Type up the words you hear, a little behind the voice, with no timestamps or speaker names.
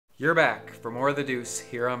You're back for more of the Deuce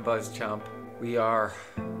here on BuzzChomp. We are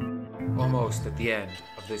almost at the end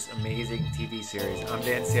of this amazing TV series. I'm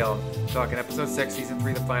Dan Salem, talking episode 6, season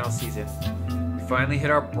 3, the final season. We finally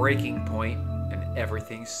hit our breaking point, and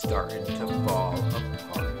everything's starting to fall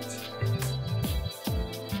apart.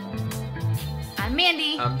 I'm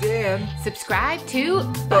Mandy. I'm Dan. Subscribe to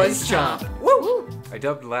BuzzChomp. Woo! I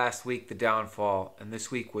dubbed last week the downfall, and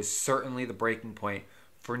this week was certainly the breaking point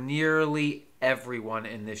for nearly everyone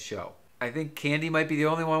in this show. I think Candy might be the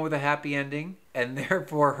only one with a happy ending, and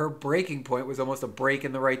therefore her breaking point was almost a break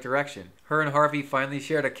in the right direction. Her and Harvey finally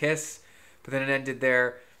shared a kiss, but then it ended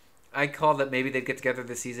there. I called that maybe they'd get together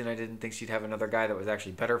this season. I didn't think she'd have another guy that was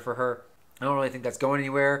actually better for her. I don't really think that's going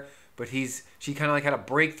anywhere, but she kind of like had a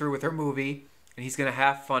breakthrough with her movie, and he's going to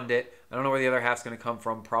half fund it. I don't know where the other half's going to come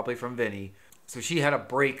from, probably from Vinny. So she had a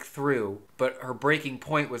breakthrough, but her breaking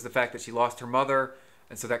point was the fact that she lost her mother,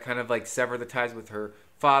 and so that kind of like severed the ties with her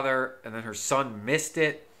father, and then her son missed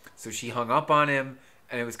it, so she hung up on him,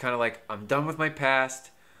 and it was kind of like, I'm done with my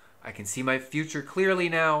past. I can see my future clearly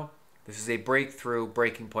now. This is a breakthrough,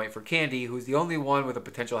 breaking point for Candy, who's the only one with a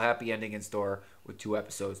potential happy ending in store with 2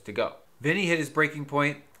 episodes to go. Vinny hit his breaking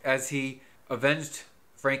point as he avenged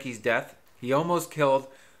Frankie's death. He almost killed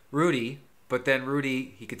Rudy, but then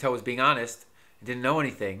Rudy, he could tell, was being honest and didn't know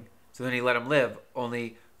anything, so then he let him live,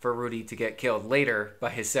 only for Rudy to get killed later by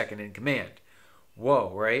his second in command. Whoa,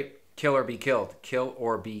 right? Kill or be killed. Kill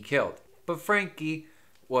or be killed. But Frankie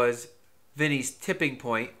was Vinny's tipping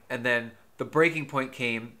point, and then the breaking point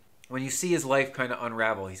came when you see his life kind of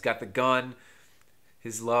unravel. He's got the gun.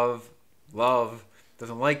 His love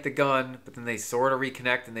doesn't like the gun, but then they sort of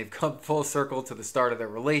reconnect, and they've come full circle to the start of their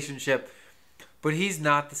relationship. But he's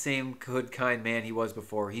not the same good, kind man he was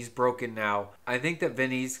before. He's broken now. I think that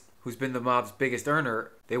Vinny's, who's been the mob's biggest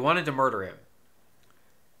earner, they wanted to murder him.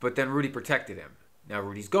 But then Rudy protected him. Now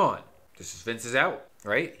Rudy's gone. Vince is out,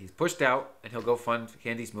 right? He's pushed out, and he'll go fund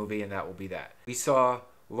Candy's movie, and that will be that. We saw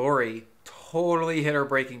Lori totally hit her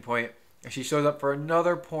breaking point, and she shows up for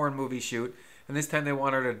another porn movie shoot, and this time they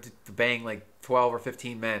want her to bang like 12 or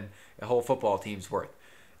 15 men, a whole football team's worth.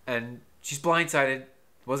 And she's blindsided.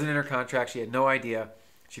 Wasn't in her contract. She had no idea.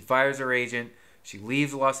 She fires her agent. She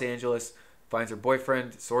leaves Los Angeles, finds her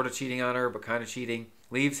boyfriend sort of cheating on her, but kind of cheating,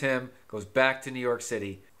 leaves him, goes back to New York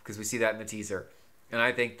City, because we see that in the teaser. And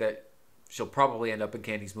I think that she'll probably end up in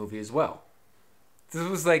Candy's movie as well. This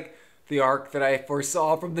was like the arc that I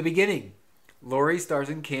foresaw from the beginning. Lori stars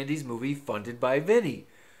in Candy's movie funded by Vinny.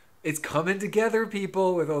 It's coming together,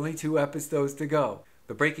 people, with only 2 episodes to go.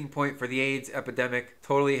 The breaking point for the AIDS epidemic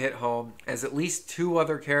totally hit home, as at least 2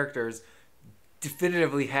 other characters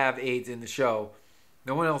definitively have AIDS in the show.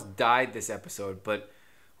 No one else died this episode, but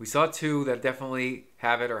we saw 2 that definitely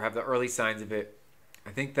have it or have the early signs of it. I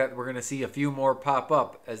think that we're going to see a few more pop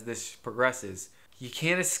up as this progresses. You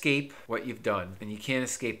can't escape what you've done, and you can't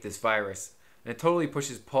escape this virus. And it totally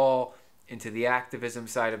pushes Paul into the activism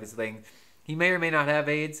side of his thing. He may or may not have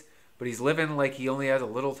AIDS, but he's living like he only has a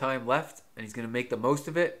little time left, and he's going to make the most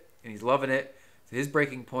of it, and he's loving it. So his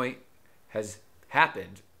breaking point has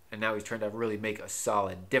happened, and now he's trying to really make a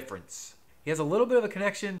solid difference. He has a little bit of a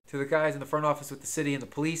connection to the guys in the front office with the city and the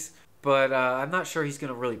police, but I'm not sure he's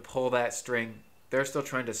going to really pull that string. They're still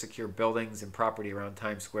trying to secure buildings and property around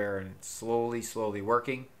Times Square, and it's slowly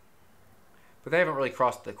working. But they haven't really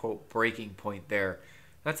crossed the, quote, breaking point there.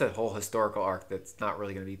 That's a whole historical arc that's not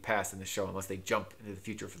really going to be passed in the show unless they jump into the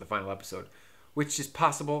future for the final episode, which is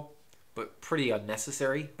possible, but pretty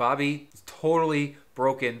unnecessary. Bobby is totally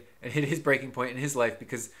broken and hit his breaking point in his life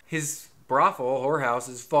because his brothel, whorehouse,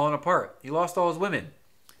 is falling apart. He lost all his women.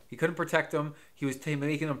 He couldn't protect them. He was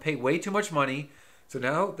making them pay way too much money. So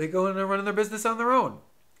now they go in and running their business on their own.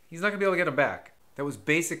 He's not going to be able to get them back. That was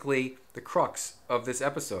basically the crux of this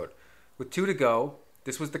episode. With 2 to go,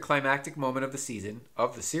 this was the climactic moment of the season,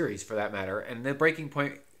 of the series for that matter, and the breaking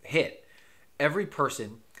point hit. Every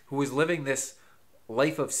person who was living this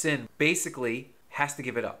life of sin basically has to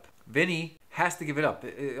give it up. Vinny has to give it up.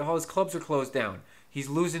 All his clubs are closed down. He's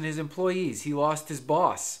losing his employees. He lost his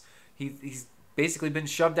boss. He's basically been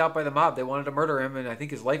shoved out by the mob. They wanted to murder him, and I think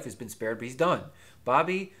his life has been spared, but he's done.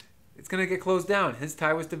 Bobby, it's going to get closed down. His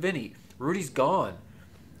tie was to Vinny. Rudy's gone.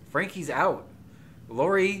 Frankie's out.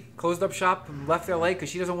 Lori closed up shop and left LA because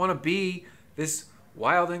she doesn't want to be this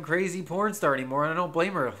wild and crazy porn star anymore, and I don't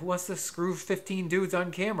blame her. Who wants to screw 15 dudes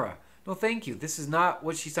on camera? No, thank you. This is not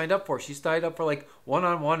what she signed up for. She signed up for like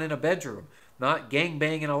one-on-one in a bedroom, not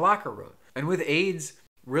gangbang in a locker room. And with AIDS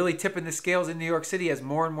really tipping the scales in New York City as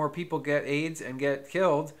more and more people get AIDS and get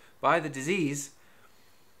killed by the disease,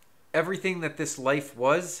 everything that this life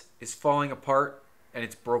was is falling apart, and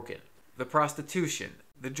it's broken. The prostitution,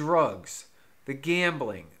 the drugs, the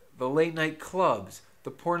gambling, the late night clubs,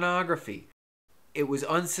 the pornography. It was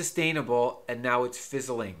unsustainable, and now it's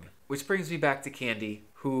fizzling. Which brings me back to Candy,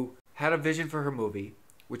 who had a vision for her movie,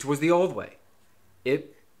 which was the old way.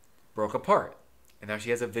 It broke apart. And now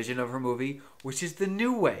she has a vision of her movie, which is the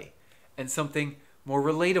new way. And something more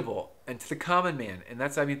relatable and to the common man. And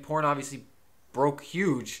that's, I mean, porn obviously broke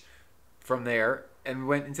huge from there and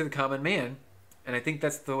went into the common man. And I think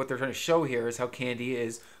that's what they're trying to show here, is how Candy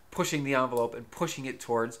is pushing the envelope and pushing it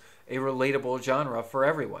towards a relatable genre for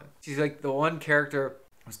everyone. She's like the one character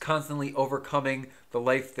who's constantly overcoming the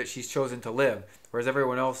life that she's chosen to live, whereas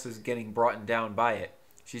everyone else is getting brought down by it.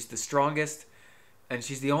 She's the strongest, and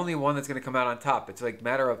she's the only one that's going to come out on top. It's like a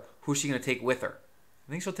matter of who's she going to take with her.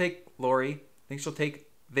 I think she'll take Lori. I think she'll take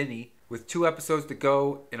Vinny. With 2 episodes to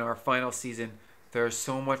go in our final season, there's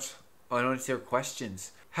so much unanswered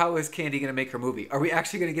questions. How is Candy going to make her movie? Are we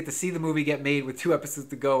actually going to get to see the movie get made with 2 episodes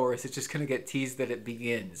to go, or is it just going to get teased that it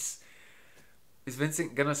begins? Is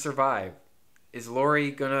Vincent going to survive? Is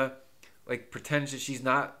Lori going to pretend that she's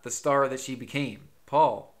not the star that she became?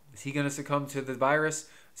 Paul, is he going to succumb to the virus?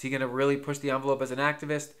 Is he going to really push the envelope as an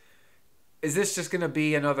activist? Is this just going to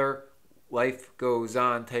be another life goes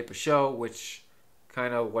on type of show, which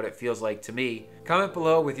kind of what it feels like to me? Comment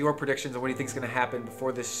below with your predictions on what you think is going to happen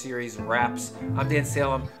before this series wraps. I'm Dan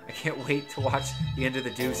Salem. I can't wait to watch the end of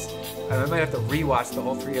the Deuce. I might have to rewatch the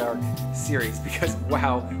whole 3-hour series because,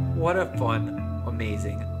 wow, what a fun,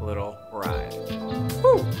 amazing little ride.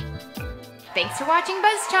 Woo! Thanks for watching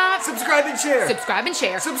BuzzChomp. Subscribe and share. Subscribe and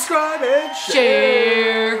share. Subscribe and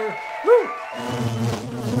share. Share. Woo!